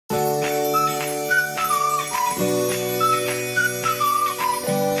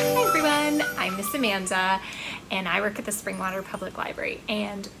Amanda, and I work at the Springwater Public Library,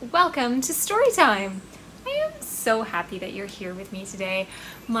 and welcome to Storytime. I am so happy that you're here with me today.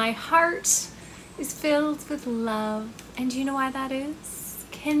 My heart is filled with love, and do you know why that is?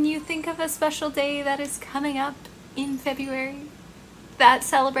 Can you think of a special day that is coming up in February that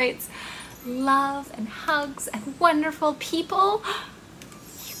celebrates love and hugs and wonderful people?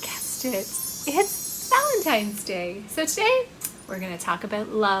 You guessed it, it's Valentine's Day. So today we're going to talk about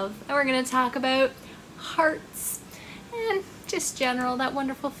love, and we're going to talk about hearts and just general, that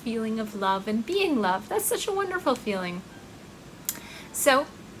wonderful feeling of love and being loved. That's such a wonderful feeling. So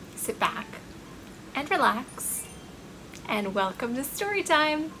sit back and relax and welcome to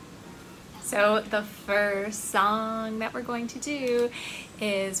Storytime. So the first song that we're going to do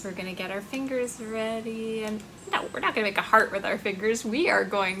is we're going to get our fingers ready, and no, we're not going to make a heart with our fingers. We are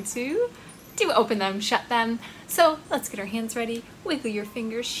going to open them, shut them. So let's get our hands ready, wiggle your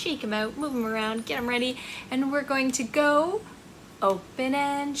fingers, shake them out, move them around, get them ready, and we're going to go open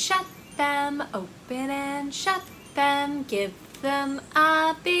and shut them, open and shut them, give them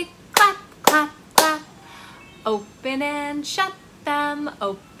a big clap, clap, clap. Open and shut them,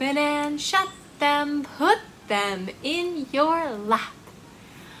 open and shut them, put them in your lap.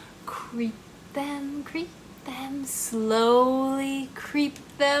 Creep them, slowly creep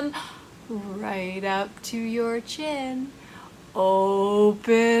them right up to your chin.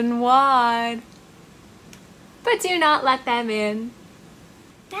 Open wide, but do not let them in.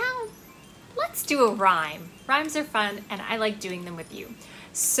 Now, let's do a rhyme. Rhymes are fun, and I like doing them with you.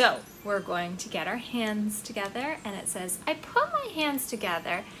 So, we're going to get our hands together, and it says, I put my hands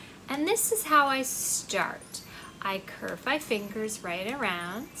together, and this is how I start. I curve my fingers right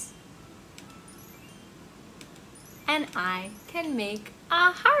around, and I can make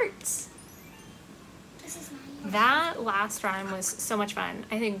a heart. That last rhyme was so much fun.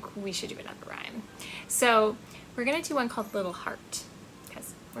 I think we should do another rhyme. So we're gonna do one called Little Heart,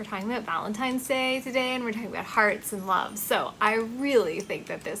 because we're talking about Valentine's Day today, and we're talking about hearts and love. So I really think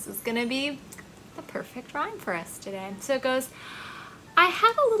that this is gonna be the perfect rhyme for us today. So it goes, I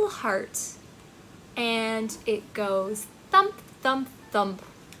have a little heart, and it goes thump, thump, thump.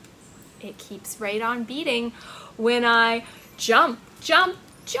 It keeps right on beating when I jump, jump,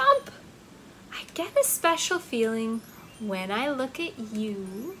 jump. I get a special feeling when I look at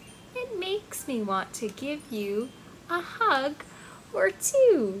you. It makes me want to give you a hug or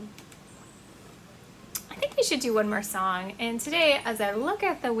two. I think we should do one more song. And today, as I look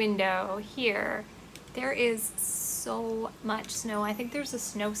at the window here, there is so much snow. I think there's a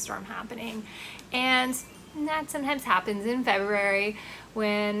snowstorm happening. And that sometimes happens in February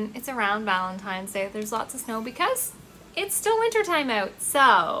when it's around Valentine's Day. There's lots of snow because it's still wintertime out.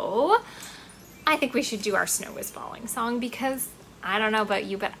 So I think we should do our Snow is Falling song, because I don't know about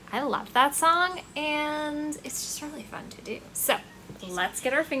you, but I love that song and it's just really fun to do. So let's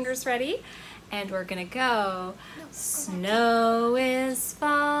get our fingers ready, and we're gonna go. Snow is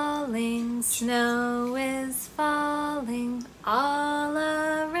falling, snow is falling all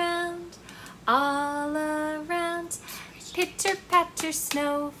around, all around. Pitter patter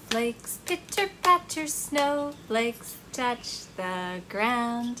snowflakes, pitter patter snowflakes, touch the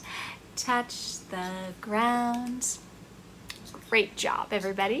ground, touch the ground. Great job,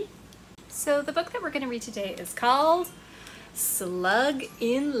 everybody. So the book that we're going to read today is called Slug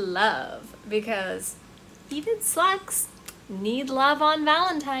in Love, because even slugs need love on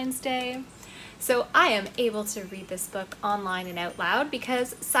Valentine's Day. So I am able to read this book online and out loud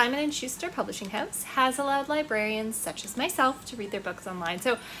because Simon & Schuster Publishing House has allowed librarians such as myself to read their books online.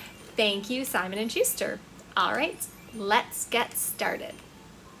 So thank you, Simon & Schuster. All right, let's get started.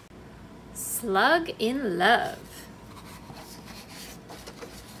 Slug in Love.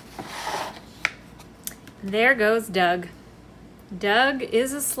 There goes Doug. Doug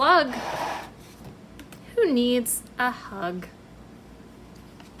is a slug who needs a hug.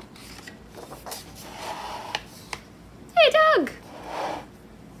 Hey, Doug!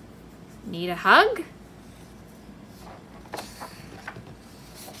 Need a hug?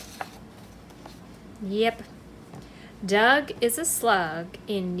 Yep. Doug is a slug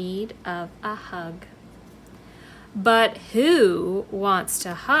in need of a hug. But who wants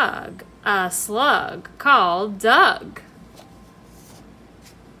to hug a slug called Doug?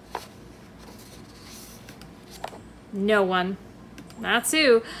 No one. That's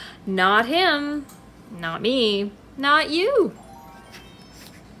who. Not him. Not me. Not you.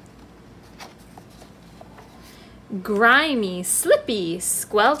 Grimy, slippy,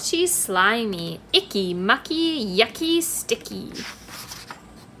 squelchy, slimy, icky, mucky, yucky, sticky.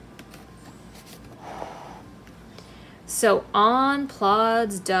 So on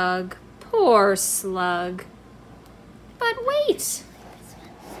plods Doug, poor Poor slug. But wait.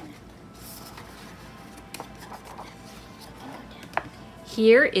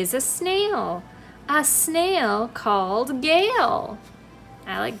 Here is a snail called Gale.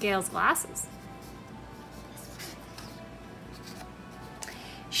 I like Gale's glasses.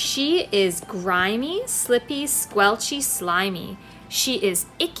 She is grimy, slippy, squelchy, slimy. She is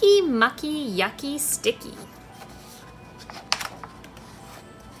icky, mucky, yucky, sticky.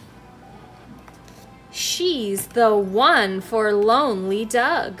 She's the one for lonely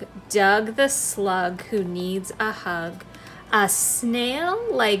Doug, Doug the slug who needs a hug. A snail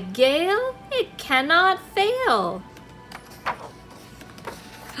like Gale, it cannot fail.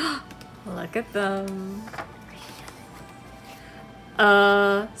 Look at them.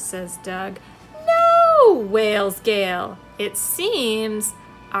 Says Doug. No, wails Gale. It seems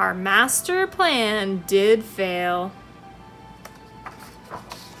our master plan did fail.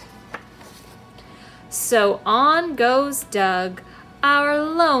 So on goes Doug, our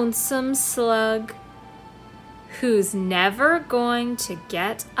lonesome slug, who's never going to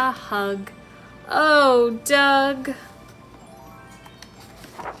get a hug. Oh, Doug.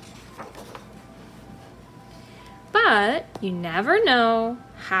 But you never know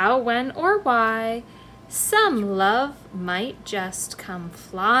how, when, or why some love might just come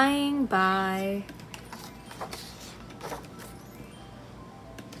flying by.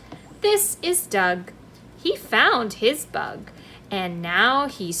 This is Doug. He found his bug, and now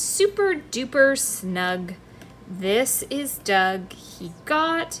he's super duper snug. This is Doug. He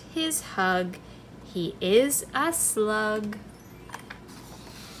got his hug. He is a slug.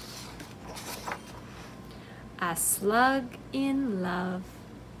 A slug in love.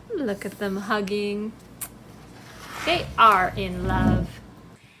 Look at them hugging. They are in love.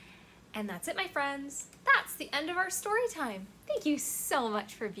 And that's it, my friends. That's the end of our story time. Thank you so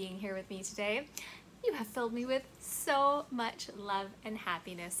much for being here with me today. You have filled me with so much love and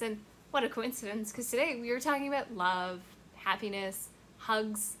happiness. And what a coincidence, because today we were talking about love, happiness,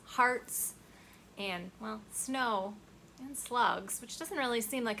 hugs, hearts, and, well, snow and slugs, which doesn't really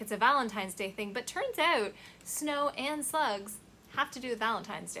seem like it's a Valentine's Day thing, but turns out snow and slugs have to do with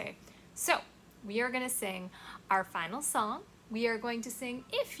Valentine's Day. So we are going to sing our final song. We are going to sing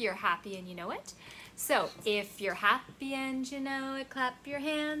If You're Happy and You Know It. So if you're happy and you know it, clap your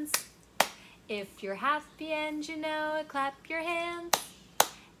hands. If you're happy and you know it, clap your hands.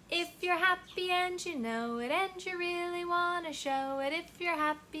 If you're happy and you know it and you really want to show it, if you're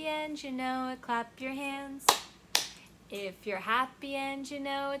happy and you know it, clap your hands. If you're happy and you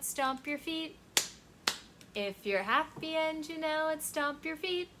know it, stomp your feet. If you're happy and you know it, stomp your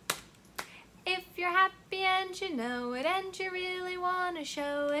feet. If you're happy and you know it and you really want to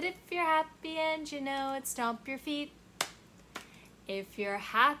show it, if you're happy and you know it, stomp your feet. If you're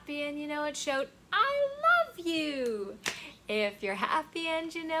happy and you know it, shout, I love you. If you're happy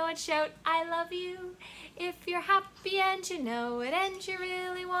and you know it, shout, I love you. If you're happy and you know it and you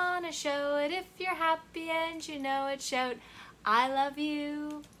really want to show it, if you're happy and you know it, shout, I love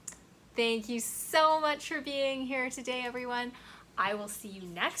you. Thank you so much for being here today, everyone. I will see you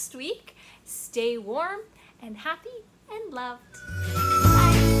next week. Stay warm and happy and loved.